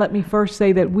 Well, let me first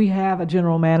say that we have a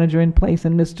general manager in place,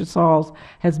 and Mr. Sauls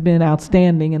has been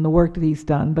outstanding in the work that he's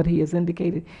done, but he has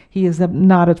indicated he is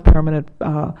not a permanent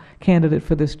candidate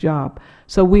for this job.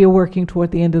 So we are working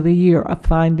toward the end of the year of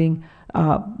finding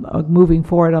moving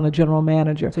forward on a general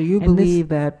manager. So you believe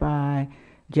that by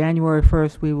January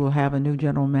 1st we will have a new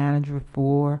general manager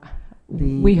for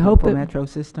the Metro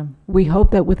system? We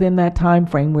hope that within that time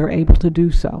frame we're able to do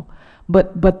so.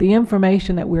 But the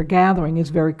information that we're gathering is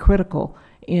very critical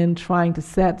in trying to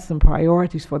set some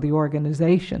priorities for the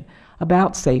organization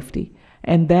about safety.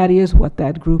 And that is what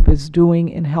that group is doing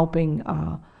in helping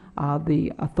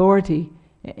the authority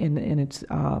in its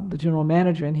the general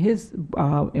manager and his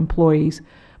employees.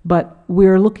 But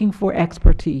we're looking for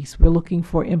expertise. We're looking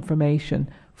for information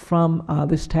from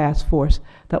this task force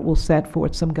that will set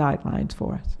forth some guidelines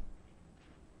for us.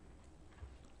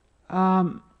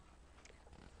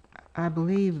 I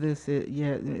believe this is,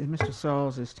 Mr.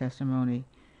 Sauls' testimony,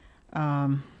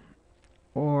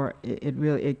 or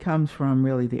it comes from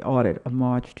really the audit of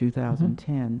March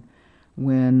 2010,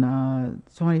 when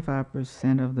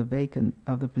 25%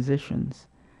 of the positions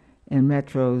in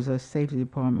Metro's safety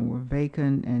department were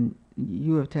vacant, and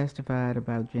you have testified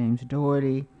about James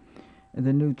Doherty,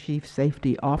 the new chief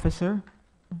safety officer,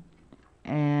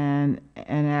 and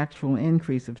an actual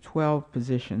increase of 12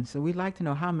 positions. So we'd like to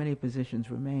know how many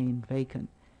positions remain vacant.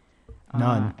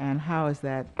 None. And how has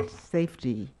that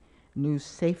new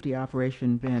safety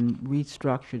operation been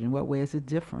restructured? In what way is it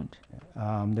different?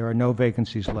 There are no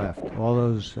vacancies left. All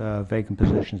those vacant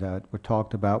positions that were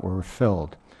talked about were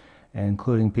filled,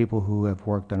 including people who have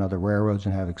worked on other railroads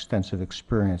and have extensive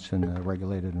experience in the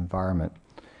regulated environment.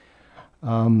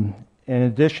 In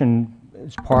addition,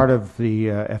 as part of the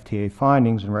FTA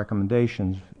findings and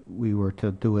recommendations, we were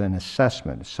to do an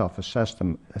assessment, a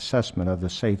self-assessment of the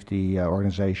safety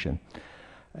organization.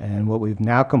 And what we've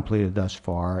now completed thus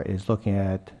far is looking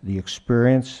at the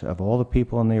experience of all the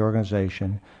people in the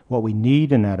organization, what we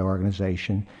need in that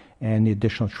organization, and the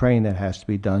additional training that has to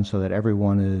be done so that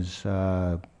everyone is,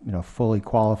 fully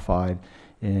qualified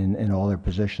in all their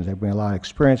positions. They bring a lot of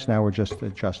experience. Now we're just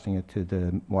adjusting it to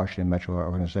the Washington Metro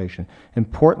organization.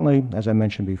 Importantly, as I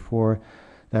mentioned before,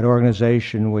 that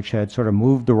organization, which had sort of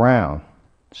moved around,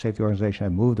 safety organization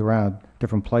had moved around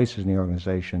different places in the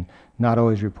organization, not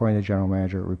always reporting to the general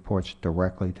manager, it reports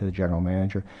directly to the general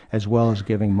manager, as well as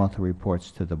giving monthly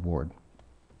reports to the board.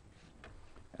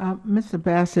 Mr.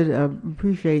 Bassett,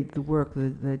 appreciate the work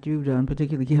that you've done,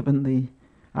 particularly given the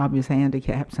obvious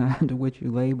handicaps under which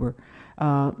you labor.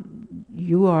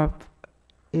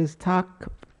 Is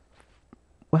TOC,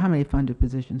 well, how many funded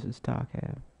positions does TOC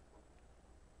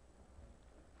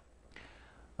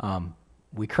have?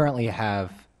 We currently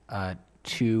have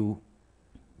 2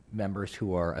 members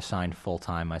who are assigned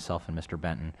full-time, myself and Mr.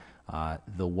 Benton.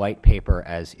 The white paper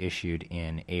as issued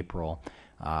in April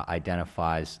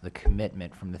identifies the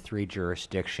commitment from the 3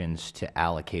 jurisdictions to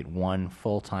allocate 1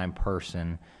 full-time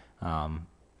person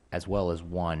as well as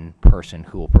 1 person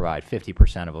who will provide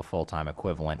 50% of a full-time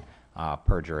equivalent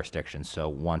per jurisdiction. So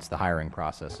once the hiring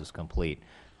process is complete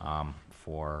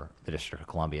for the District of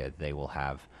Columbia, they will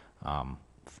have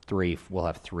 3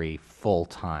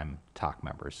 full-time TOC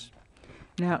members.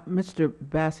 Now, Mr.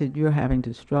 Bassett, you're having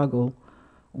to struggle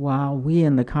while we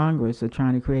in the Congress are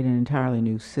trying to create an entirely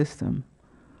new system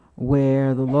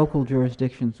where the local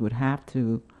jurisdictions would have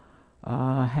to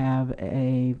have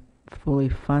a fully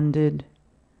funded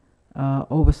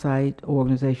oversight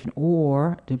organization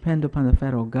or depend upon the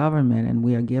federal government, and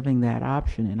we are giving that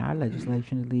option in our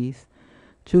legislation at least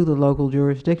to the local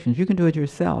jurisdictions. You can do it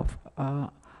yourself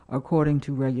according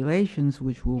to regulations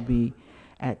which will be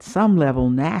at some level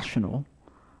national,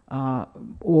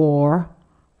 or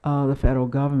the federal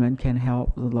government can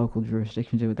help the local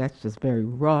jurisdiction do it. That's just very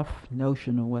rough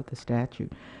notion of what the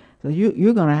statute. So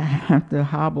you're going to have to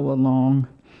hobble along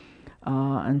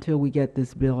until we get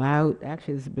this bill out.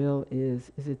 Actually, this bill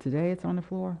is it today it's on the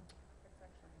floor?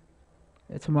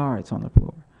 Tomorrow it's on the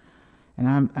floor. And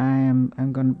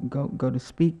I'm going to go to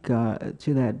speak to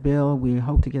that bill. We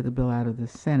hope to get the bill out of the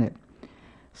Senate.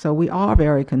 So we are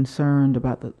very concerned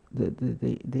about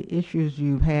the issues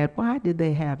you've had. Why did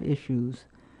they have issues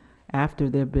after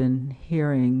there have been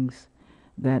hearings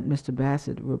that Mr.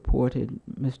 Bassett reported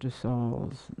Mr.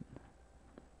 Saul's?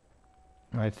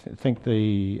 I think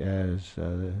as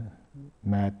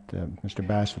Mr.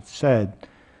 Bassett said,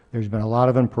 there's been a lot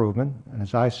of improvement, and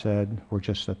as I said, we're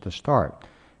just at the start.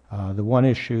 The one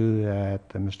issue that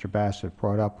Mr. Bassett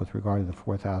brought up with regard to the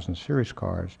 4,000 series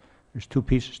cars, there's 2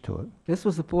 pieces to it. This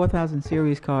was the 4,000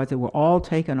 series cards that were all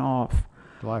taken off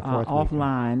July 4th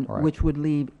offline, right, which would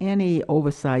leave any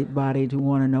oversight body to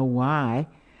want to know why.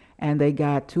 And they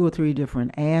got 2 or 3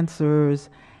 different answers,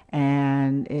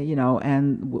 and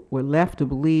were left to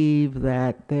believe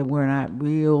that there were not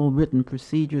real written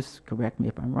procedures. Correct me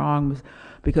if I'm wrong,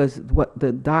 because what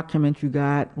the document you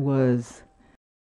got was